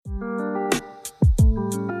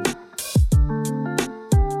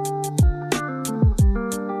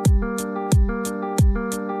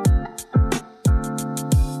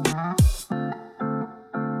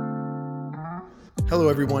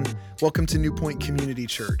everyone. Welcome to New Point Community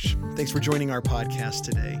Church. Thanks for joining our podcast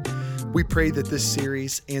today. We pray that this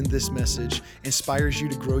series and this message inspires you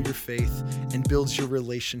to grow your faith and builds your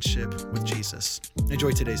relationship with Jesus.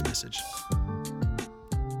 Enjoy today's message.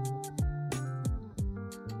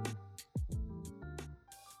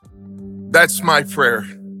 That's my prayer.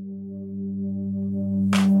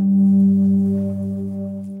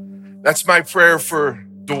 That's my prayer for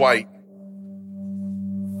Dwight.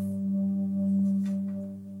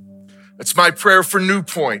 It's my prayer for New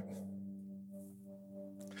Point,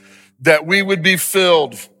 that we would be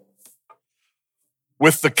filled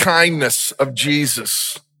with the kindness of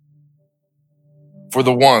Jesus for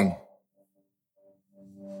the one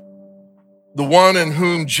in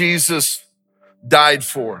whom Jesus died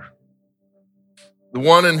for, the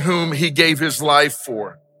one in whom he gave his life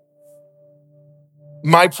for.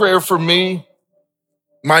 My prayer for me,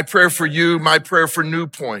 my prayer for you, my prayer for New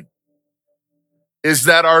Point is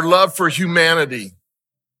that our love for humanity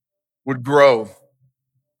would grow.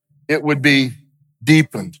 It would be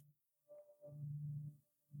deepened.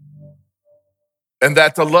 And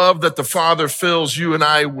that the love that the Father fills you and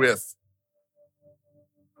I with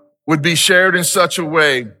would be shared in such a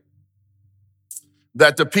way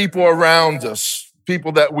that the people around us,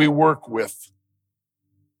 people that we work with,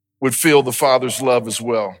 would feel the Father's love as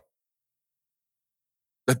well.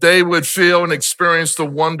 That they would feel and experience the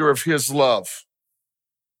wonder of his love.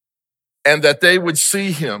 And that they would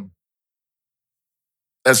see him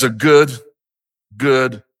as a good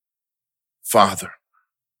Father.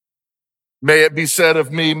 May it be said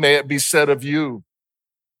of me, may it be said of you,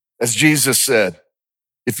 as Jesus said,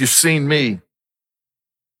 if you've seen me,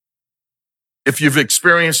 if you've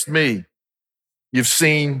experienced me, you've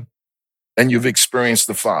seen and you've experienced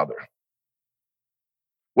the Father.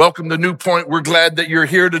 Welcome to New Point. We're glad that you're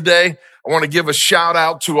here today. I want to give a shout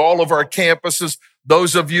out to all of our campuses.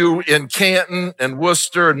 Those of you in Canton and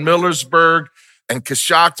Worcester and Millersburg and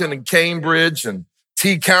Coshocton and Cambridge and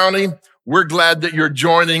T County, we're glad that you're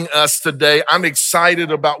joining us today. I'm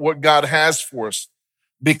excited about what God has for us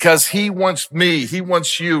because he wants me, he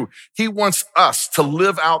wants you, he wants us to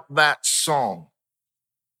live out that song.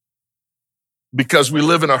 Because we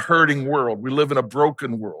live in a hurting world. We live in a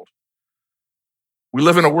broken world. We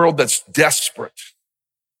live in a world that's desperate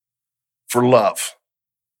for love.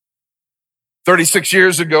 36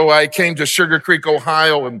 years ago, I came to Sugar Creek,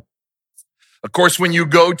 Ohio. And of course, when you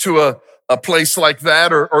go to a place like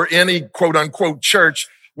that or any quote unquote church,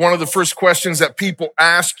 one of the first questions that people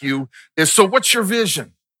ask you is, so what's your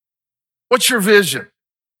vision? What's your vision?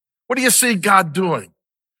 What do you see God doing?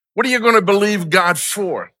 What are you going to believe God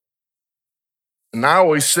for? And I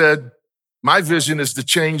always said, my vision is to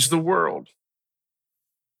change the world.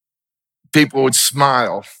 People would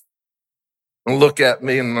smile and look at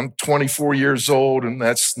me, and I'm 24 years old, and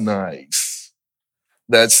that's nice.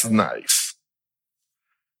 That's nice.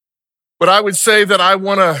 But I would say that I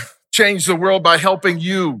want to change the world by helping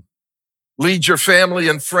you lead your family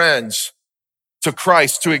and friends to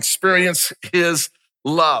Christ, to experience his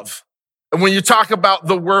love. And when you talk about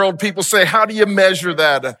the world, people say, how do you measure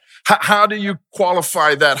that? How do you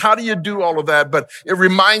qualify that? How do you do all of that? But it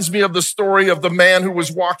reminds me of the story of the man who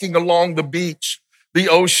was walking along the beach, the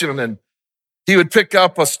ocean, and he would pick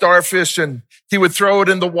up a starfish and he would throw it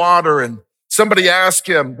in the water. And somebody asked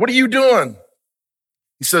him, what are you doing?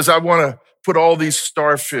 He says, I want to put all these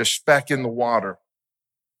starfish back in the water.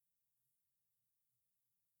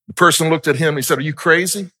 The person looked at him and he said, are you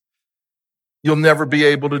crazy? You'll never be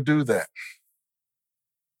able to do that.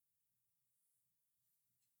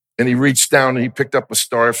 And he reached down and he picked up a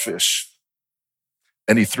starfish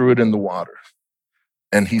and he threw it in the water.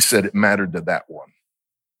 And he said it mattered to that one.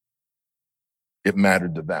 It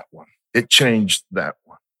mattered to that one. It changed that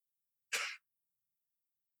one.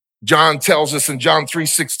 John tells us in John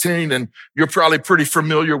 3:16, and you're probably pretty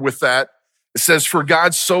familiar with that. It says, for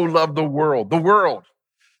God so loved the world,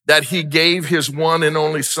 that he gave his one and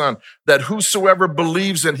only son, that whosoever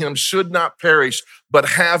believes in him should not perish, but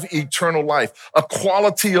have eternal life, a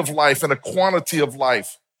quality of life and a quantity of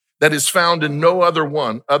life that is found in no other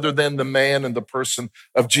one other than the man and the person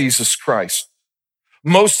of Jesus Christ.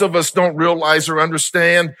 Most of us don't realize or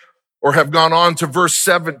understand or have gone on to verse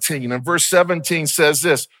 17. And verse 17 says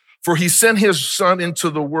this, for he sent his son into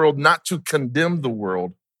the world not to condemn the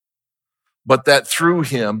world, but that through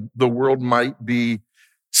him the world might be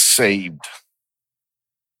saved.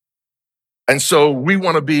 And so we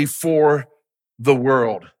want to be for the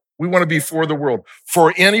world. We want to be for the world,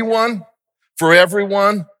 for anyone, for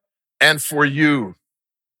everyone, and for you.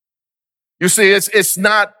 You see, it's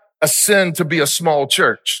not a sin to be a small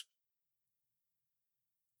church.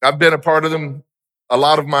 I've been a part of them a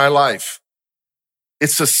lot of my life.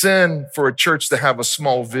 It's a sin for a church to have a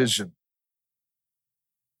small vision,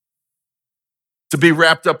 to be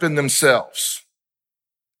wrapped up in themselves,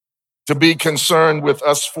 to be concerned with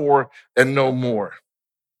us four and no more.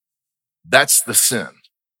 That's the sin.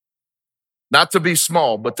 Not to be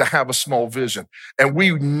small, but to have a small vision. And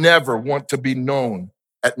we never want to be known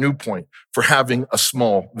at New Point for having a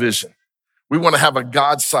small vision. We want to have a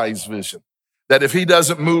God-sized vision that if he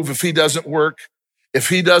doesn't move, if he doesn't work, if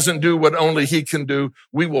he doesn't do what only he can do,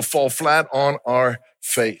 we will fall flat on our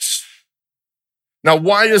face. Now,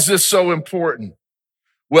 why is this so important?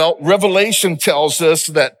 Well, Revelation tells us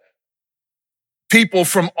that people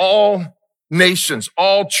from all nations,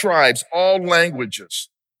 all tribes, all languages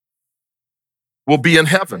will be in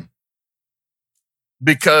heaven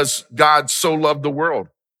because God so loved the world.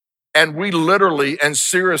 And we literally and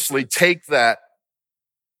seriously take that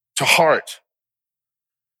to heart.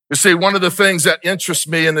 You see, one of the things that interests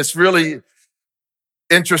me, and it's really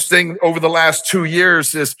interesting over the last 2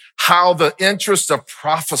 years, is how the interest of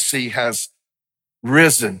prophecy has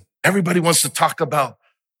risen. Everybody wants to talk about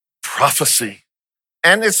prophecy,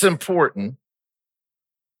 and it's important.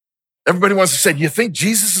 Everybody wants to say, do you think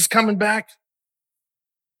Jesus is coming back?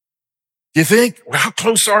 Do you think? Well, how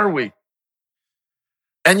close are we?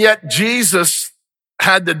 And yet Jesus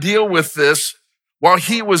had to deal with this while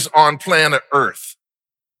he was on planet Earth.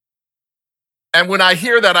 And when I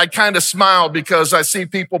hear that, I kind of smile because I see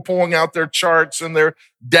people pulling out their charts and their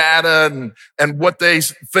data and what they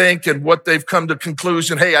think and what they've come to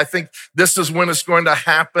conclusion. Hey, I think this is when it's going to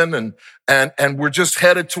happen. And we're just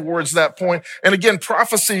headed towards that point. And again,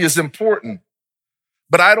 prophecy is important,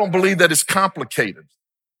 but I don't believe that it's complicated.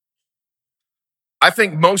 I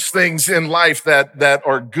think most things in life that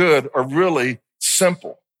are good are really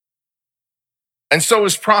simple. And so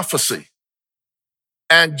is prophecy.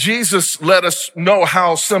 And Jesus let us know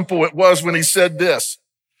how simple it was when he said this,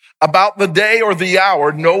 about the day or the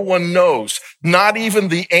hour, no one knows, not even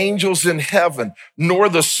the angels in heaven, nor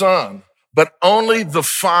the Son, but only the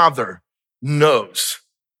Father knows.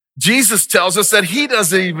 Jesus tells us that he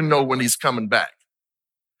doesn't even know when he's coming back,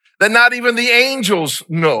 that not even the angels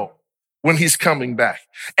know when he's coming back.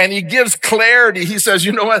 And he gives clarity. He says,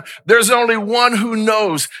 you know what? There's only one who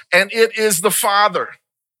knows, and it is the Father.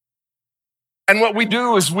 And what we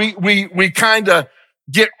do is we kind of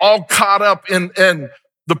get all caught up in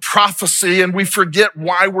the prophecy, and we forget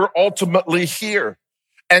why we're ultimately here.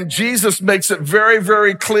 And Jesus makes it very,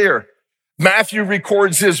 very clear. Matthew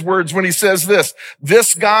records his words when he says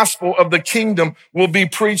this gospel of the kingdom will be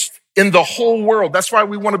preached in the whole world. That's why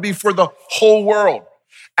we want to be for the whole world,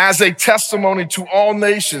 as a testimony to all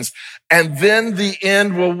nations. And then the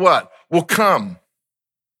end will what? Will come.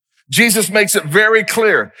 Jesus makes it very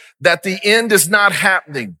clear that the end is not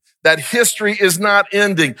happening, that history is not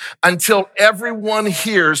ending until everyone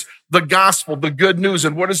hears the gospel, the good news.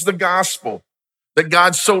 And what is the gospel? That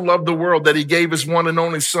God so loved the world that he gave his one and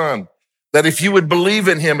only Son, that if you would believe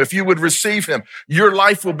in him, if you would receive him, your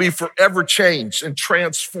life will be forever changed and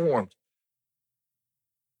transformed.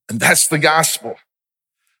 And that's the gospel.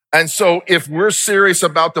 And so if we're serious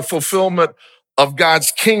about the fulfillment of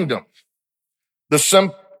God's kingdom, the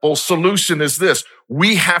simple solution is this: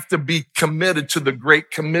 we have to be committed to the Great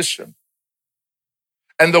Commission.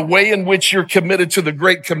 And the way in which you're committed to the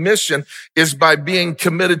Great Commission is by being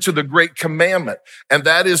committed to the Great Commandment. And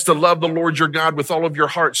that is to love the Lord your God with all of your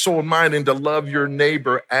heart, soul, and mind, and to love your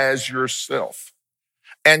neighbor as yourself.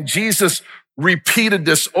 And Jesus repeated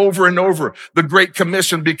this over and over, the Great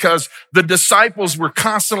Commission, because the disciples were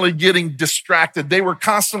constantly getting distracted. They were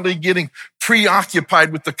constantly getting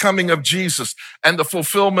preoccupied with the coming of Jesus and the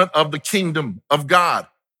fulfillment of the kingdom of God.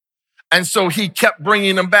 And so he kept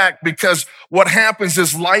bringing them back, because what happens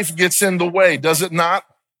is life gets in the way, does it not?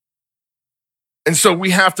 And so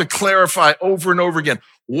we have to clarify over and over again,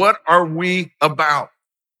 what are we about?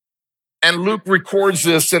 And Luke records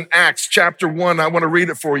this in Acts chapter 1. I want to read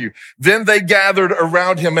it for you. Then they gathered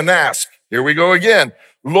around him and asked, here we go again,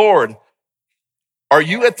 Lord, are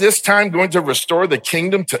you at this time going to restore the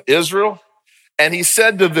kingdom to Israel? And he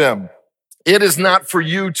said to them, it is not for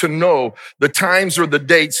you to know the times or the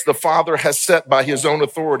dates the Father has set by his own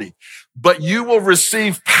authority, but you will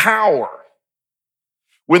receive power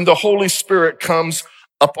when the Holy Spirit comes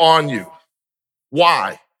upon you.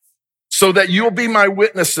 Why? So that you'll be my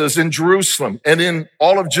witnesses in Jerusalem and in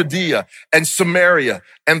all of Judea and Samaria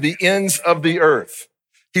and the ends of the earth.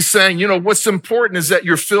 He's saying, you know, what's important is that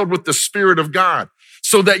you're filled with the Spirit of God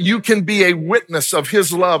so that you can be a witness of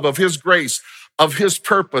his love, of his grace, of his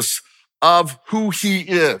purpose, of who he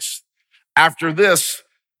is. After this,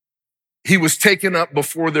 he was taken up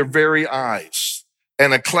before their very eyes.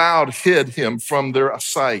 and a cloud hid him from their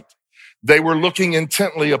sight. They were looking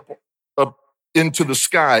intently up into the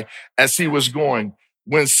sky as he was going,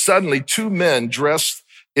 when suddenly two men dressed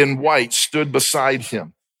in white stood beside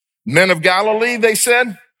him. Men of Galilee, they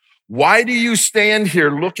said, why do you stand here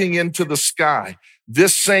looking into the sky?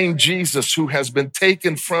 This same Jesus who has been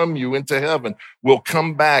taken from you into heaven will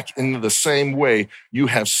come back in the same way you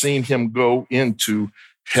have seen him go into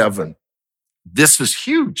heaven. This is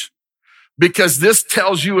huge because this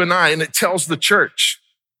tells you and I, and it tells the church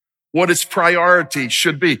what its priority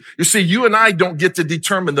should be. You see, you and I don't get to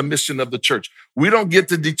determine the mission of the church. We don't get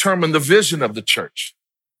to determine the vision of the church.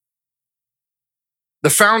 The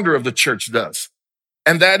founder of the church does,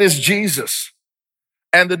 and that is Jesus.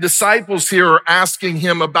 And the disciples here are asking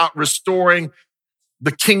him about restoring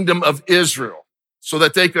the kingdom of Israel so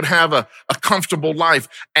that they could have a comfortable life.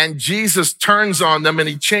 And Jesus turns on them and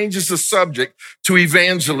he changes the subject to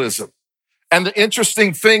evangelism. And the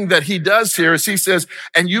interesting thing that he does here is he says,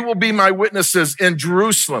 and you will be my witnesses in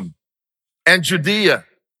Jerusalem and Judea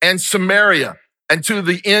and Samaria and to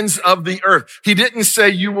the ends of the earth. He didn't say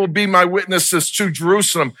you will be my witnesses to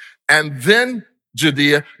Jerusalem and then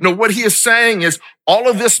Judea. No, what he is saying is all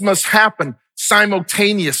of this must happen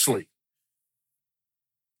simultaneously.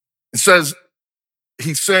 It says,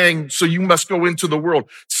 he's saying, so you must go into the world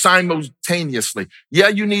simultaneously. Yeah,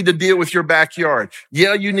 you need to deal with your backyard.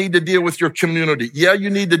 Yeah, you need to deal with your community. Yeah, you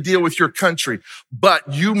need to deal with your country,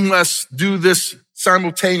 but you must do this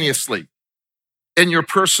simultaneously in your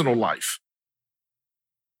personal life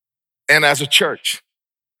and as a church.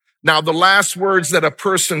 Now, the last words that a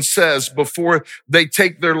person says before they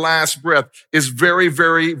take their last breath is very,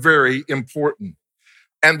 very, very important.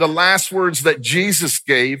 And the last words that Jesus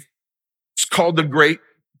gave is called the Great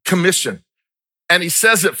Commission. And he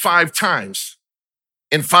says it 5 times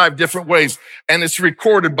in 5 different ways. And it's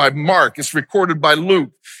recorded by Mark. It's recorded by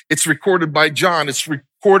Luke. It's recorded by John. It's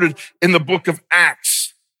recorded in the book of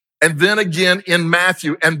Acts. And then again in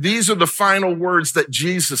Matthew. And these are the final words that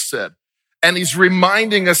Jesus said. And he's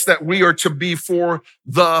reminding us that we are to be for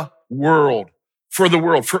the world, for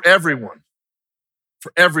everyone,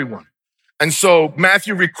 for everyone. And so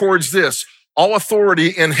Matthew records this, all authority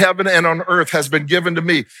in heaven and on earth has been given to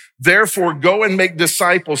me. Therefore, go and make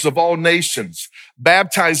disciples of all nations,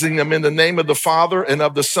 baptizing them in the name of the Father and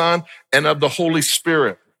of the Son and of the Holy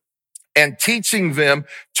Spirit, and teaching them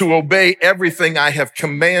to obey everything I have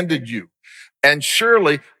commanded you. And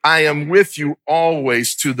surely I am with you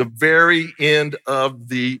always to the very end of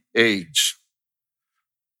the age.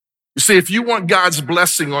 You see, if you want God's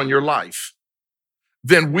blessing on your life,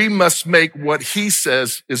 then we must make what he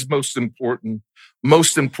says is most important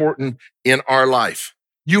in our life.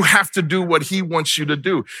 You have to do what he wants you to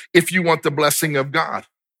do if you want the blessing of God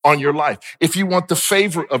on your life. If you want the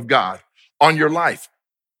favor of God on your life,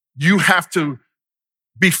 you have to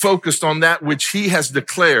be focused on that which he has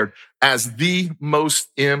declared as the most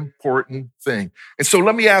important thing. And so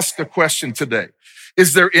let me ask a question today.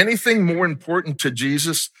 Is there anything more important to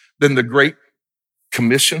Jesus than the Great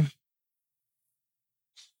Commission?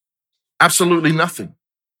 Absolutely nothing.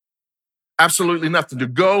 Absolutely nothing. To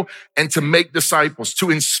go and to make disciples,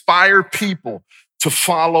 to inspire people to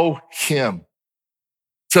follow him,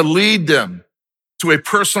 to lead them to a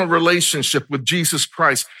personal relationship with Jesus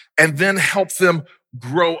Christ, and then help them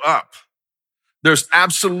grow up. There's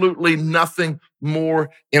absolutely nothing more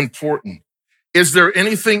important. Is there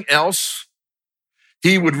anything else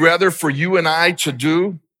he would rather for you and I to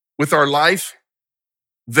do with our life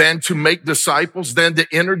than to make disciples, than to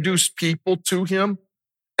introduce people to him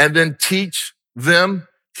and then teach them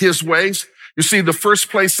his ways? You see, the first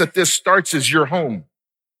place that this starts is your home,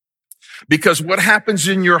 because what happens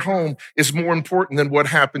in your home is more important than what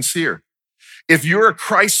happens here. If you're a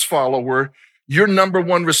Christ follower, your number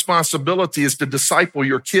one responsibility is to disciple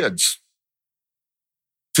your kids,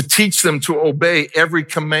 to teach them to obey every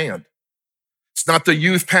command. It's not the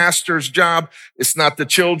youth pastor's job. It's not the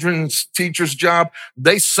children's teacher's job.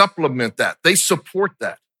 They supplement that. They support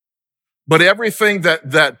that. But everything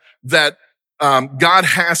that God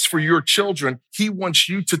has for your children, he wants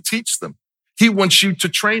you to teach them. He wants you to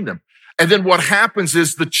train them. And then what happens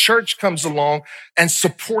is the church comes along and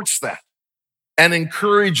supports that and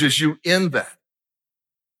encourages you in that.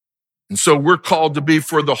 And so we're called to be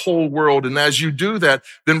for the whole world. And as you do that,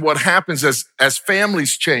 then what happens as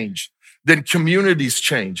families change, then communities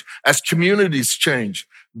change. As communities change,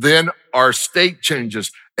 then our state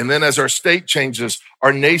changes. And then as our state changes,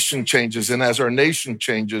 our nation changes. And as our nation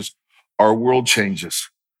changes, our world changes.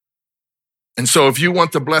 And so if you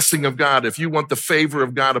want the blessing of God, if you want the favor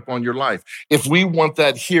of God upon your life, if we want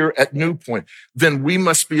that here at New Point, then we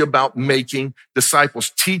must be about making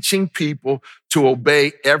disciples, teaching people to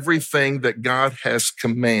obey everything that God has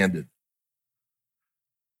commanded.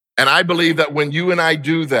 And I believe that when you and I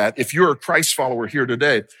do that, if you're a Christ follower here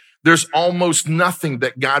today, there's almost nothing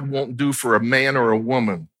that God won't do for a man or a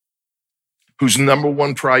woman whose number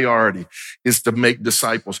one priority is to make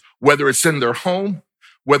disciples, whether it's in their home,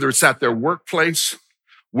 whether it's at their workplace,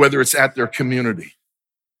 whether it's at their community.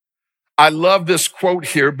 I love this quote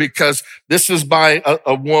here because this is by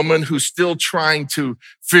a woman who's still trying to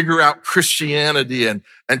figure out Christianity and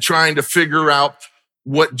trying to figure out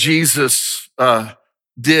what Jesus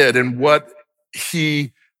did and what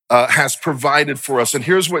he has provided for us. And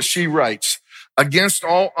here's what she writes. Against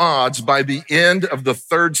all odds, by the end of the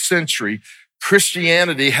 3rd century,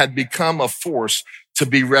 Christianity had become a force to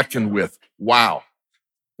be reckoned with. Wow.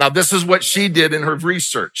 Now, this is what she did in her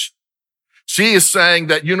research. She is saying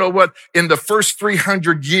that, you know what? In the first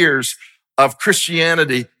 300 years of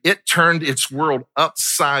Christianity, it turned its world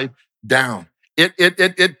upside down.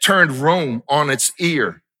 It turned Rome on its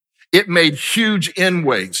ear. It made huge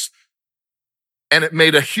inways and it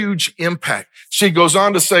made a huge impact. She goes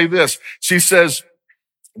on to say this. She says,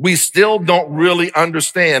 we still don't really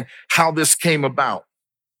understand how this came about,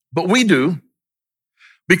 but we do.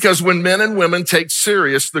 Because when men and women take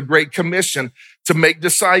serious the Great Commission to make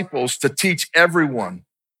disciples, to teach everyone,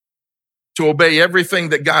 to obey everything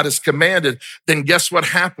that God has commanded, then guess what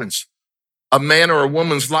happens? A man or a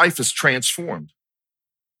woman's life is transformed.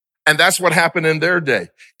 And that's what happened in their day.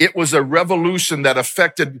 It was a revolution that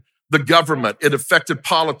affected the government. It affected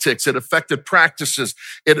politics. It affected practices.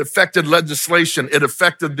 It affected legislation. It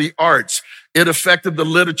affected the arts. It affected the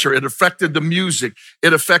literature. It affected the music.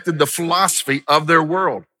 It affected the philosophy of their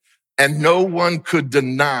world. And no one could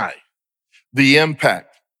deny the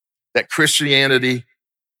impact that Christianity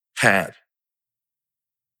had.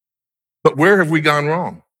 But where have we gone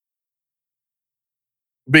wrong?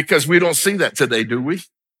 Because we don't see that today, do we?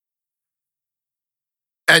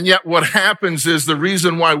 And yet what happens is the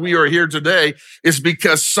reason why we are here today is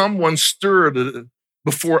because someone stirred it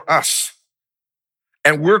before us.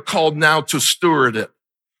 And we're called now to steward it.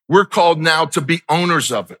 We're called now to be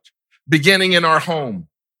owners of it, beginning in our home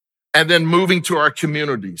and then moving to our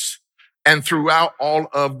communities and throughout all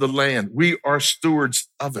of the land. We are stewards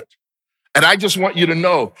of it. And I just want you to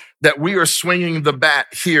know that we are swinging the bat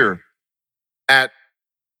here at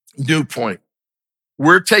New Point.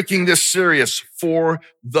 We're taking this serious for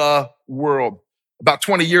the world. About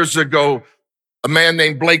 20 years ago, a man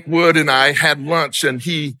named Blake Wood and I had lunch, and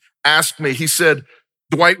he asked me, he said,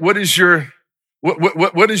 Dwight, what is your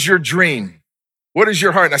dream? What is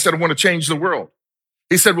your heart? And I said, I want to change the world.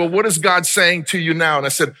 He said, well, what is God saying to you now? And I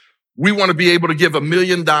said, we want to be able to give $1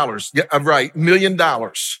 million. Yeah, right, $1 million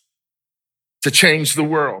to change the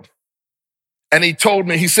world. And he told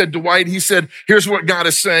me, he said, Dwight, he said, here's what God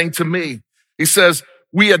is saying to me. He says,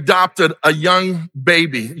 we adopted a young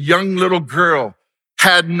baby, young little girl,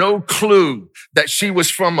 had no clue that she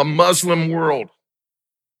was from a Muslim world.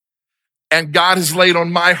 And God has laid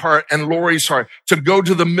on my heart and Lori's heart to go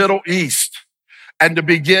to the Middle East and to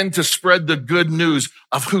begin to spread the good news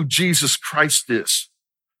of who Jesus Christ is.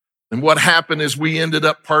 And what happened is we ended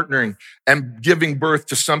up partnering and giving birth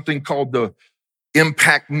to something called the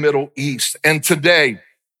Impact Middle East. And today,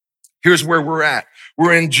 here's where we're at.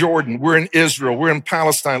 We're in Jordan, we're in Israel, we're in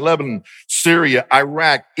Palestine, Lebanon, Syria,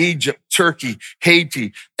 Iraq, Egypt, Turkey,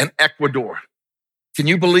 Haiti, and Ecuador. Can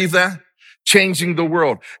you believe that? Changing the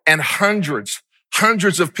world. And hundreds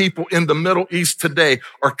of people in the Middle East today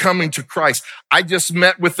are coming to Christ. I just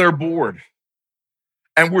met with their board,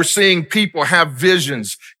 and we're seeing people have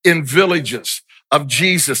visions in villages of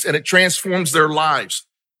Jesus, and it transforms their lives.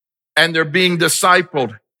 And they're being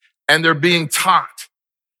discipled, and they're being taught.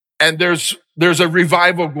 And there's a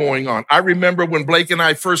revival going on. I remember when Blake and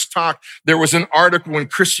I first talked, there was an article in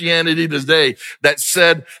Christianity Today that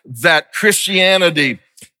said that Christianity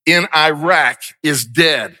in Iraq is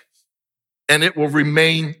dead and it will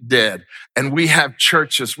remain dead. And we have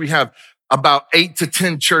churches. We have about 8 to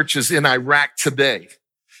 10 churches in Iraq today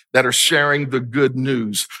that are sharing the good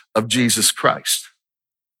news of Jesus Christ.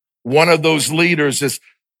 One of those leaders is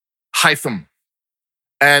Hytham,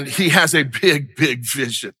 and he has a big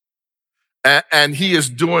vision. And he is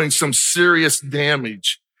doing some serious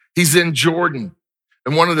damage. He's in Jordan.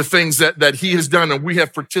 And one of the things that he has done and we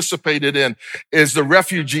have participated in is the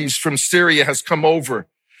refugees from Syria has come over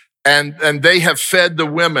and they have fed the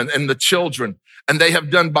women and the children, and they have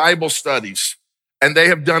done Bible studies, and they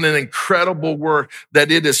have done an incredible work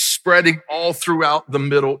that it is spreading all throughout the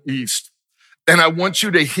Middle East. And I want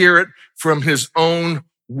you to hear it from his own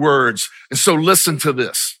words. And so listen to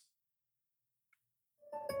this.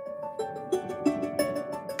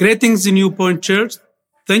 Greetings, New Point Church.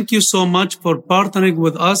 Thank you so much for partnering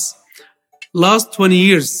with us last 20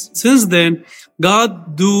 years. Since then,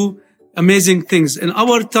 God do amazing things. In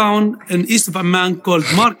our town in east of Amman called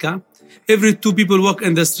Marka, every 2 people walk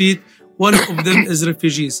in the street, one of them is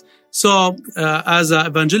refugees. So as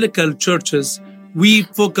evangelical churches, we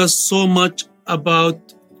focus so much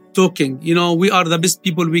about talking. You know, we are the best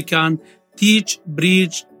people we can teach,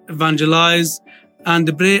 preach, evangelize,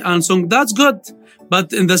 and pray and song. That's good.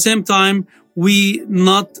 But in the same time, we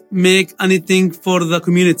not make anything for the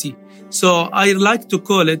community. So I like to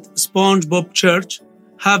call it SpongeBob Church.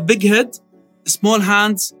 Have big head, small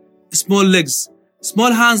hands, small legs.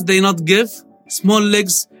 Small hands, they not give. Small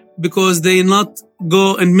legs, because they not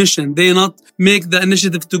go in mission. They not make the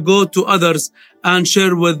initiative to go to others and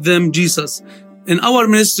share with them Jesus. In our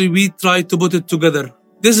ministry, we try to put it together.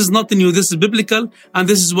 This is not new. This is biblical. And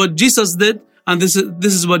this is what Jesus did. And this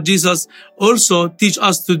is what Jesus also teach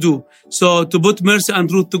us to do. So to put mercy and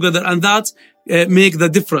truth together, and that make the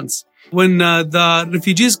difference. When the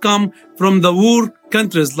refugees come from the war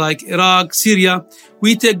countries like Iraq, Syria,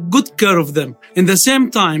 we take good care of them. In the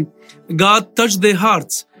same time, God touched their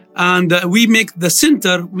hearts, and we make the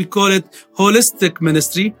center, we call it holistic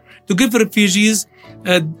ministry, to give refugees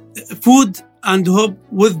food and hope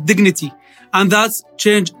with dignity. And that's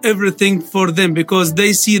changed everything for them, because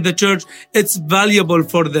they see the church, it's valuable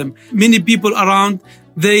for them. Many people around,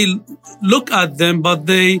 they look at them, but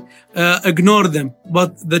they ignore them.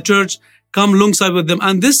 But the church come alongside with them.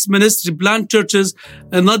 And this ministry plant churches,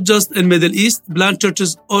 not just in Middle East, plant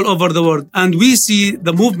churches all over the world. And we see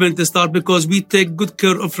the movement start because we take good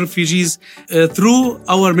care of refugees. Through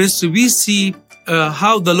our ministry, we see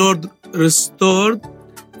how the Lord restored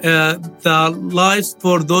the lives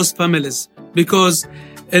for those families. Because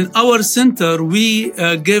in our center, we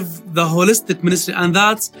give the holistic ministry, and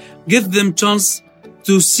that's give them chance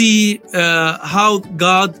to see how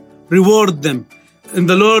God reward them. And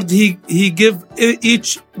the Lord, He give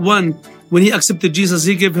each one, when he accepted Jesus,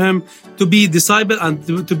 He gave him to be disciple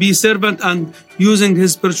and to be servant and using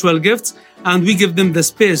his spiritual gifts. And we give them the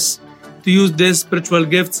space to use their spiritual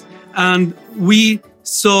gifts. And we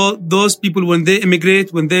saw those people when they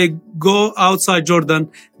immigrate, when they go outside Jordan,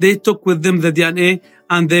 they took with them the DNA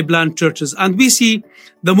and they plant churches. And we see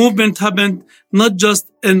the movement happen not just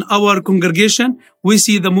in our congregation, we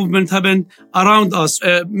see the movement happen around us.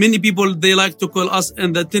 Many people, they like to call us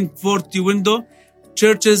in the 1040 window,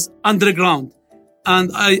 churches underground.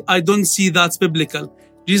 And I don't see that's biblical.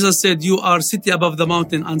 Jesus said, you are city above the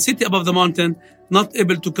mountain, and city above the mountain not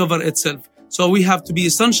able to cover itself. So we have to be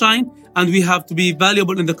sunshine, and we have to be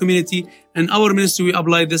valuable in the community. In our ministry, we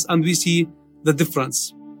apply this, and we see the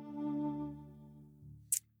difference.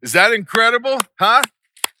 Is that incredible? Huh?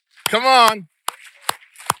 Come on.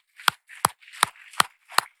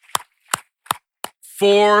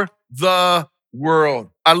 For the world.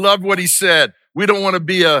 I love what he said. We don't want to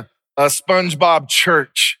be a SpongeBob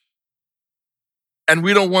church. And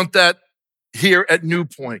we don't want that here at New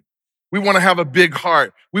Point. We want to have a big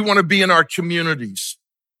heart. We want to be in our communities.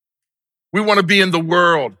 We want to be in the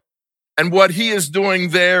world. And what he is doing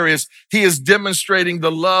there is he is demonstrating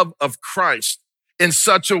the love of Christ in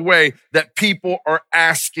such a way that people are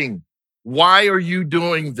asking, why are you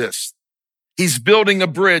doing this? He's building a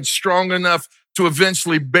bridge strong enough to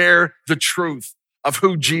eventually bear the truth of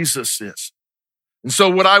who Jesus is. And so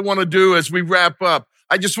what I want to do as we wrap up,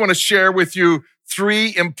 I just want to share with you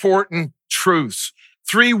 3 important truths,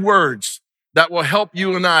 3 words that will help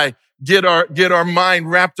you and I get our mind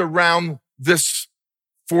wrapped around this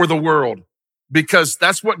for the world, because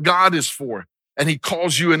that's what God is for. And he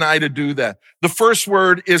calls you and I to do that. The first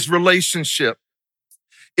word is relationship.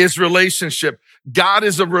 God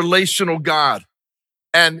is a relational God,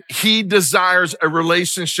 and he desires a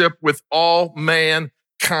relationship with all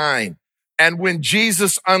mankind. And when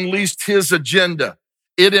Jesus unleashed his agenda,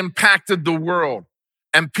 it impacted the world.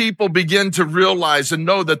 And people begin to realize and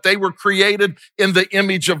know that they were created in the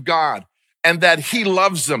image of God, and that he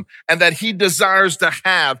loves them, and that he desires to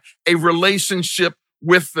have a relationship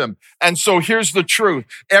with them. And so here's the truth.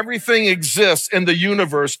 Everything exists in the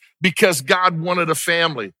universe because God wanted a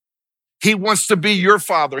family. He wants to be your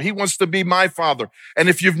father. He wants to be my father. And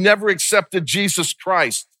if you've never accepted Jesus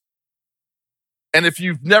Christ, and if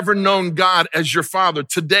you've never known God as your father,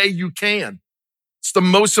 today you can. It's the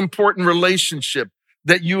most important relationship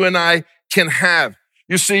that you and I can have.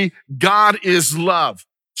 You see, God is love.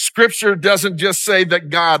 Scripture doesn't just say that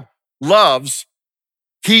God loves,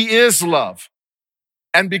 he is love.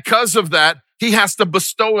 And because of that, He has to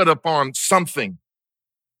bestow it upon something.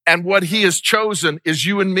 And what he has chosen is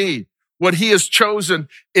you and me. What he has chosen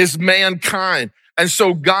is mankind. And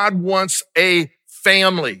so God wants a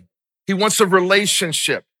family. He wants a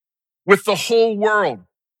relationship with the whole world.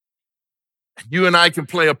 You and I can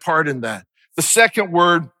play a part in that. The second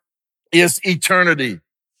word is eternity.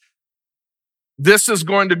 This is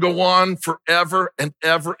going to go on forever and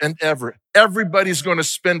ever and ever. Everybody's going to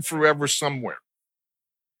spend forever somewhere,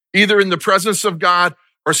 either in the presence of God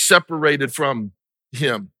or separated from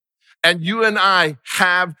him. And you and I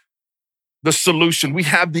have the solution. We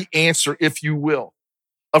have the answer, if you will,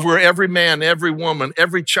 of where every man, every woman,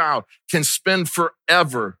 every child can spend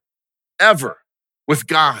forever, ever with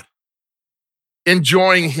God,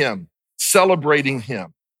 enjoying him, celebrating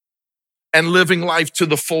him, and living life to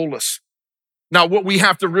the fullest. Now, what we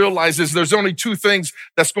have to realize is there's only two things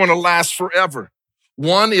that's going to last forever.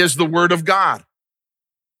 One is the word of God.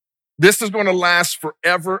 This is going to last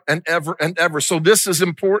forever and ever and ever. So this is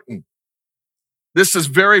important. This is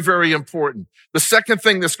very, very important. The second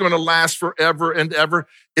thing that's going to last forever and ever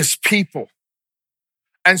is people.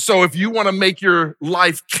 And so if you want to make your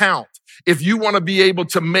life count, if you want to be able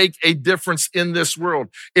to make a difference in this world,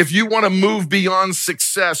 if you want to move beyond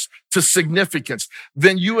success to significance,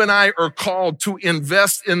 then you and I are called to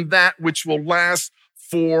invest in that which will last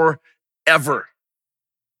forever.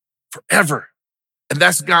 Forever. And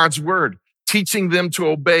that's God's word, teaching them to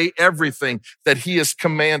obey everything that he has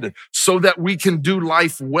commanded so that we can do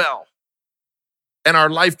life well and our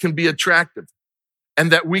life can be attractive. And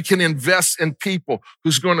that we can invest in people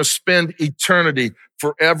who's going to spend eternity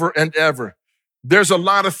forever and ever. There's a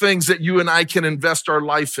lot of things that you and I can invest our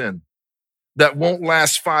life in that won't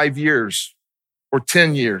last 5 years or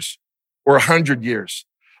 10 years or 100 years.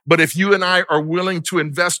 But if you and I are willing to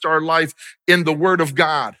invest our life in the word of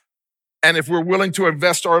God, and if we're willing to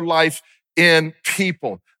invest our life in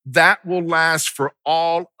people, that will last for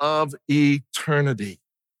all of eternity.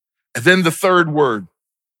 And then the third word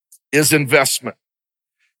is investment.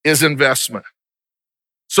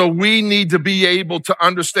 So we need to be able to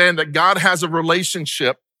understand that God has a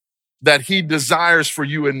relationship that he desires for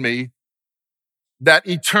you and me, that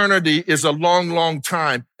eternity is a long, long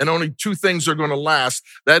time, and only two things are going to last.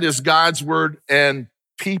 That is God's word and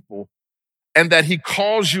people, and that he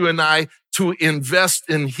calls you and I to invest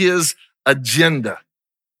in his agenda.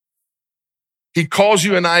 He calls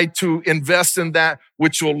you and I to invest in that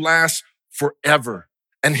which will last forever.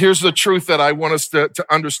 And here's the truth that I want us to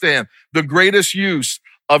understand. The greatest use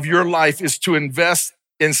of your life is to invest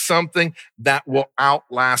in something that will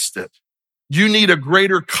outlast it. You need a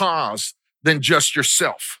greater cause than just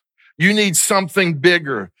yourself. You need something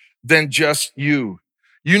bigger than just you.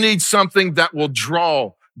 You need something that will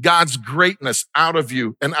draw God's greatness out of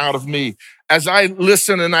you and out of me. As I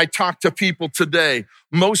listen and I talk to people today,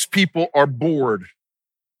 most people are bored.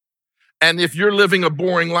 And if you're living a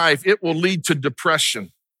boring life, it will lead to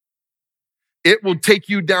depression. It will take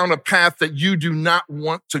you down a path that you do not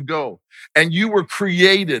want to go. And you were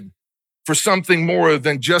created for something more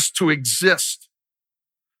than just to exist.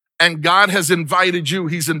 And God has invited you,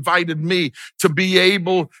 he's invited me to be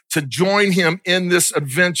able to join him in this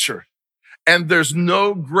adventure. And there's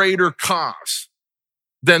no greater cause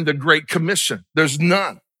than the Great Commission. There's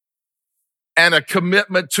none. And a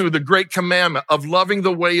commitment to the great commandment of loving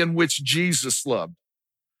the way in which Jesus loved,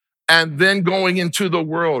 and then going into the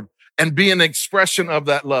world and be an expression of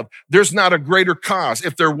that love. There's not a greater cause.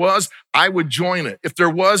 If there was, I would join it. If there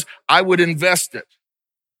was, I would invest it.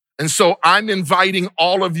 And so I'm inviting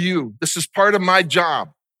all of you. This is part of my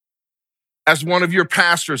job as one of your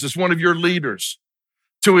pastors, as one of your leaders,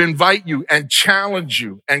 to invite you and challenge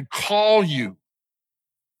you and call you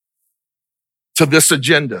to this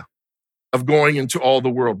agenda of going into all the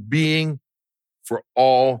world, being for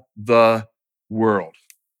all the world,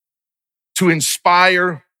 to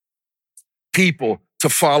inspire people to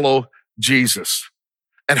follow Jesus.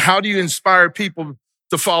 And how do you inspire people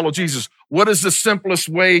to follow Jesus? What is the simplest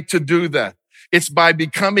way to do that? It's by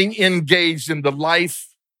becoming engaged in the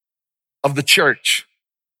life of the church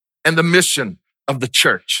and the mission of the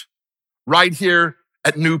church right here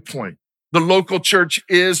at New Point. The local church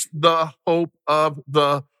is the hope of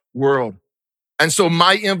the world. And so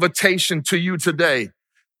my invitation to you today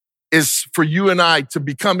is for you and I to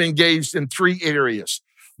become engaged in 3 areas.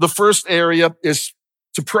 The first area is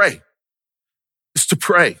to pray. It's to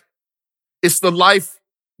pray. It's the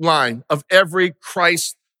lifeline of every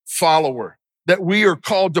Christ follower that we are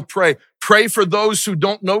called to pray. Pray for those who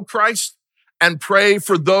don't know Christ and pray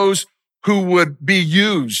for those who would be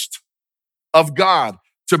used of God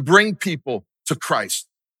to bring people to Christ.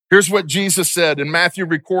 Here's what Jesus said, and Matthew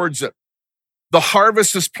records it. The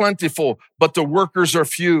harvest is plentiful, but the workers are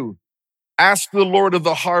few. Ask the Lord of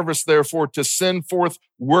the harvest, therefore, to send forth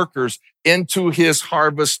workers into his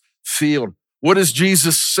harvest field. What is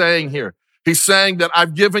Jesus saying here? He's saying that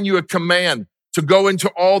I've given you a command to go into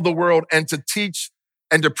all the world and to teach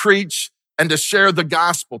and to preach and to share the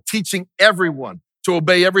gospel, teaching everyone to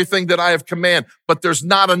obey everything that I have commanded. But there's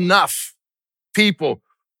not enough people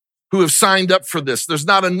who have signed up for this. There's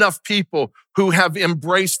not enough people who have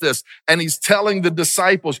embraced this. And he's telling the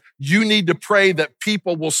disciples, you need to pray that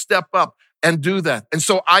people will step up and do that. And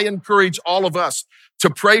so I encourage all of us to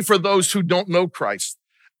pray for those who don't know Christ,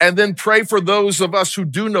 and then pray for those of us who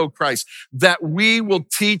do know Christ, that we will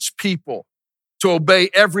teach people to obey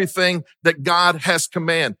everything that God has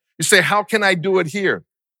commanded. You say, how can I do it here?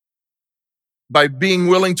 By being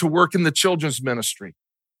willing to work in the children's ministry,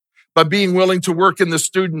 by being willing to work in the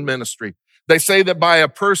student ministry. They say that by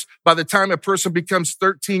the time a person becomes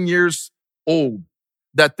 13 years old,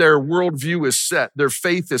 that their worldview is set, their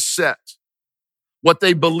faith is set, what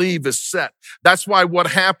they believe is set. That's why what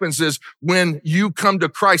happens is when you come to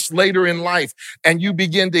Christ later in life and you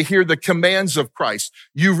begin to hear the commands of Christ,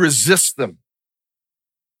 you resist them.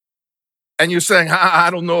 And you're saying, I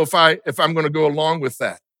don't know if I'm going to go along with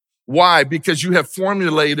that. Why? Because you have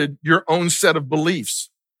formulated your own set of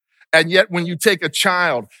beliefs. And yet when you take a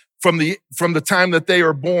child from the time that they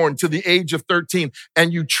are born to the age of 13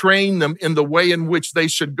 and you train them in the way in which they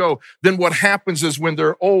should go, then what happens is when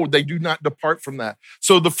they're old, they do not depart from that.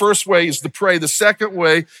 So the first way is to pray. The second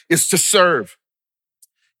way is to serve,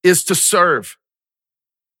 is to serve.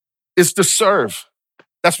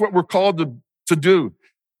 That's what we're called to do.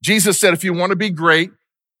 Jesus said, if you want to be great,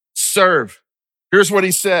 serve. Here's what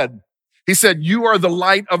he said. He said, you are the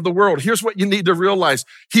light of the world. Here's what you need to realize.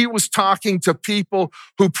 He was talking to people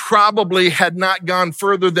who probably had not gone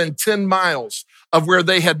further than 10 miles of where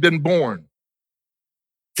they had been born.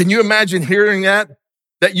 Can you imagine hearing that?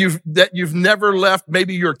 That you've never left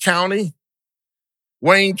maybe your county,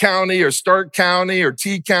 Wayne County or Stark County or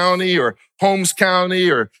T County or Holmes County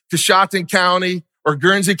or Coshocton County or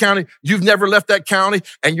Guernsey County. You've never left that county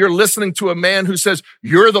and you're listening to a man who says,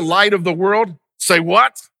 you're the light of the world. Say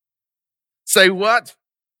what? Say what?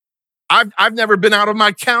 I've never been out of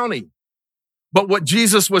my county. But what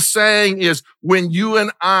Jesus was saying is when you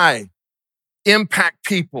and I impact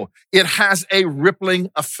people, it has a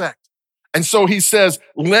rippling effect. And so he says,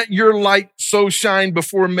 let your light so shine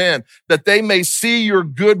before men that they may see your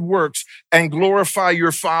good works and glorify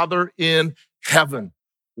your Father in heaven.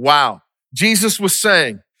 Wow. Jesus was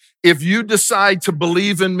saying, if you decide to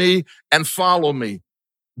believe in me and follow me,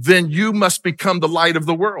 then you must become the light of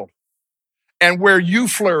the world. And where you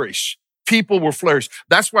flourish, people will flourish.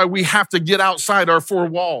 That's why we have to get outside our four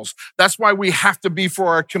walls. That's why we have to be for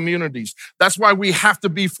our communities. That's why we have to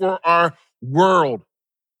be for our world.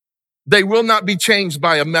 They will not be changed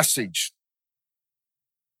by a message.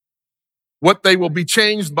 What they will be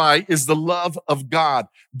changed by is the love of God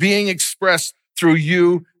being expressed through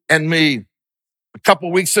you and me. A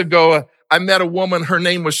couple weeks ago, I met a woman. Her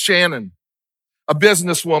name was Shannon, a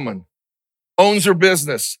businesswoman, owns her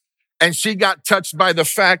business. And she got touched by the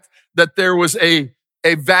fact that there was a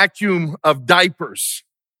vacuum of diapers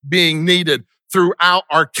being needed throughout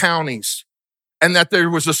our counties, and that there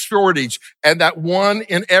was a shortage, and that 1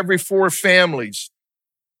 in every 4 families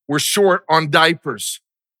were short on diapers.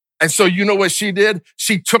 And so you know what she did?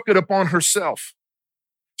 She took it upon herself.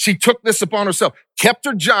 She took this upon herself, kept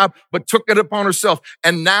her job, but took it upon herself.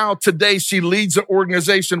 And now today she leads an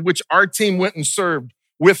organization which our team went and served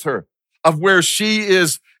with her, of where she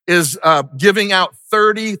is giving out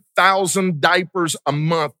 30,000 diapers a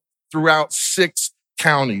month throughout 6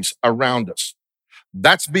 counties around us.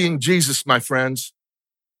 That's being Jesus, my friends.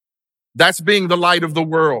 That's being the light of the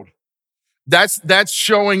world. That's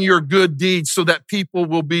showing your good deeds so that people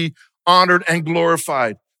will be honored and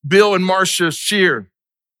glorified. Bill and Marcia Shear,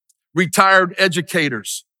 retired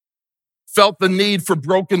educators, felt the need for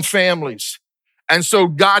broken families. And so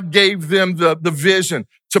God gave them the vision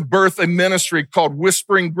to birth a ministry called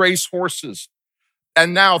Whispering Grace Horses.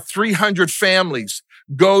 And now 300 families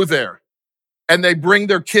go there and they bring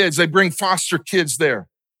their kids, they bring foster kids there.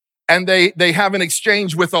 And they have an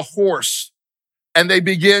exchange with a horse and they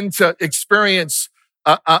begin to experience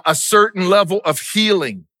a certain level of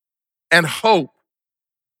healing and hope.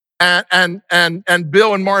 And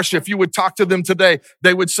Bill and Marcia, if you would talk to them today,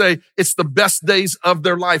 they would say it's the best days of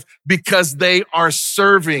their life because they are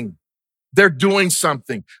serving. They're doing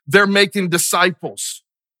something. They're making disciples.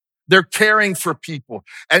 They're caring for people.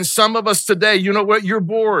 And some of us today, you know what? You're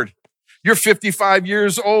bored. You're 55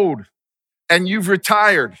 years old and you've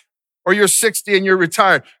retired or you're 60 and you're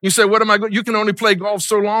retired. You say, what am I going? You can only play golf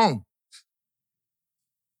so long.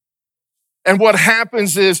 And what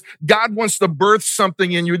happens is God wants to birth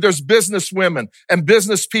something in you. There's business women and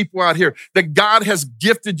business people out here that God has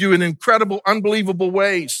gifted you in incredible, unbelievable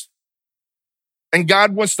ways. And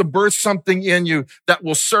God wants to birth something in you that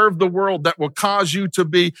will serve the world, that will cause you to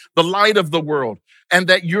be the light of the world, and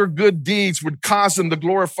that your good deeds would cause them to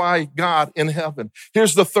glorify God in heaven.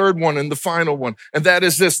 Here's the third one and the final one, and that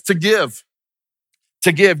is this: to give.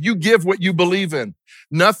 To give. You give what you believe in.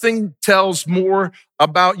 Nothing tells more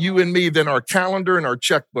about you and me than our calendar and our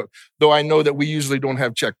checkbook, though I know that we usually don't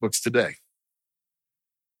have checkbooks today.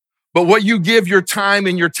 But what you give your time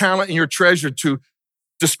and your talent and your treasure to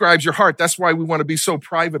describes your heart. That's why we want to be so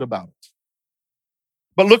private about it.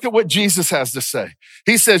 But look at what Jesus has to say.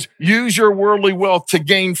 He says, use your worldly wealth to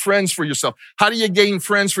gain friends for yourself. How do you gain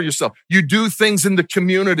friends for yourself? You do things in the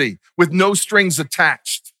community with no strings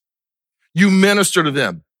attached. You minister to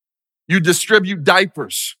them. You distribute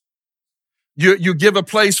diapers. You give a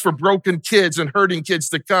place for broken kids and hurting kids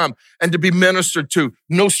to come and to be ministered to.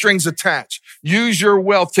 No strings attached. Use your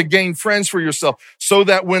wealth to gain friends for yourself so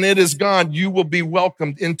that when it is gone, you will be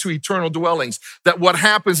welcomed into eternal dwellings. That what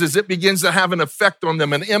happens is it begins to have an effect on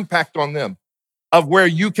them, an impact on them of where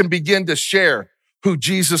you can begin to share who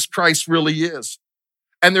Jesus Christ really is.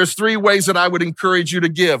 And there's three ways that I would encourage you to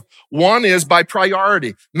give. One is by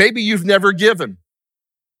priority. Maybe you've never given.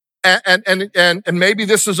 And maybe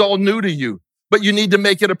this is all new to you, but you need to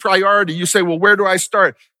make it a priority. You say, well, where do I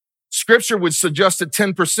start? Scripture would suggest at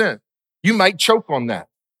 10%. You might choke on that.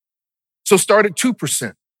 So start at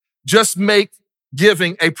 2%. Just make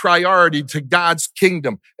giving a priority to God's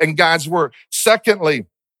kingdom and God's word. Secondly,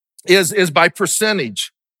 is by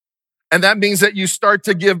percentage. And that means that you start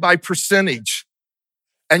to give by percentage.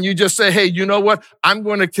 And you just say, hey, you know what? I'm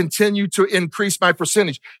going to continue to increase my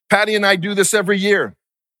percentage. Patty and I do this every year.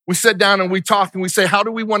 We sit down and we talk and we say, how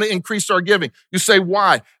do we want to increase our giving? You say,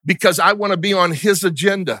 why? Because I want to be on his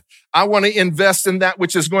agenda. I want to invest in that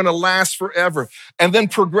which is going to last forever. And then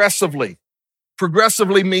progressively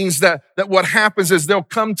means that what happens is there'll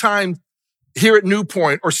come time here at New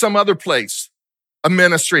Point or some other place, a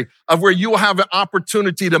ministry of where you will have an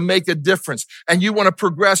opportunity to make a difference. And you want to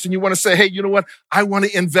progress and you want to say, hey, you know what? I want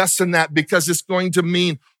to invest in that because it's going to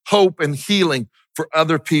mean hope and healing for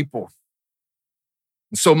other people.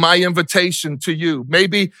 So my invitation to you,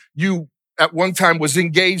 maybe you at one time was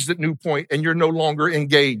engaged at New Point and you're no longer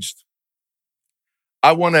engaged.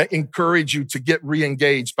 I want to encourage you to get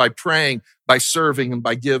re-engaged by praying, by serving, and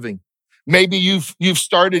by giving. Maybe you've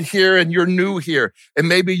started here and you're new here, and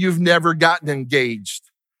maybe you've never gotten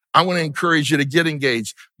engaged. I want to encourage you to get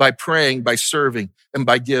engaged by praying, by serving, and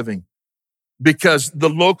by giving. Because the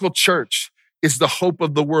local church is the hope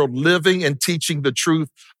of the world, living and teaching the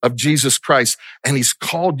truth of Jesus Christ. And he's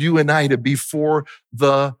called you and I to be for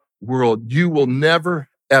the world. You will never,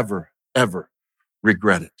 ever, ever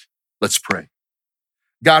regret it. Let's pray.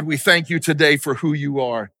 God, we thank you today for who you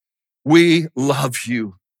are. We love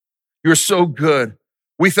you. You're so good.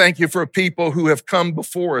 We thank you for people who have come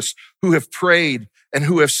before us, who have prayed and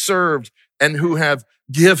who have served and who have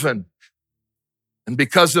given. And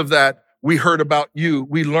because of that, we heard about you.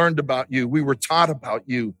 We learned about you. We were taught about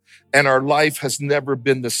you. And our life has never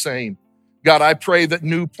been the same. God, I pray that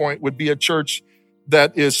New Point would be a church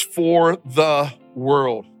that is for the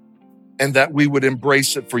world and that we would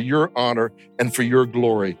embrace it for your honor and for your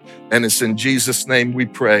glory. And it's in Jesus' name we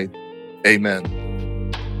pray. Amen.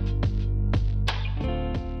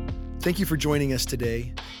 Thank you for joining us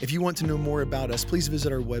today. If you want to know more about us, please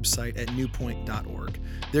visit our website at newpoint.org.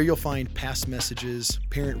 There you'll find past messages,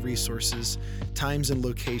 parent resources, times and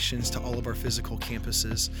locations to all of our physical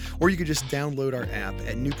campuses, or you could just download our app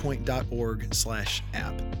at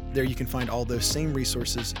newpoint.org/app. There you can find all those same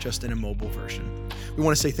resources just in a mobile version. We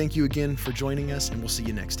want to say thank you again for joining us, and we'll see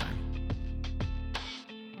you next time.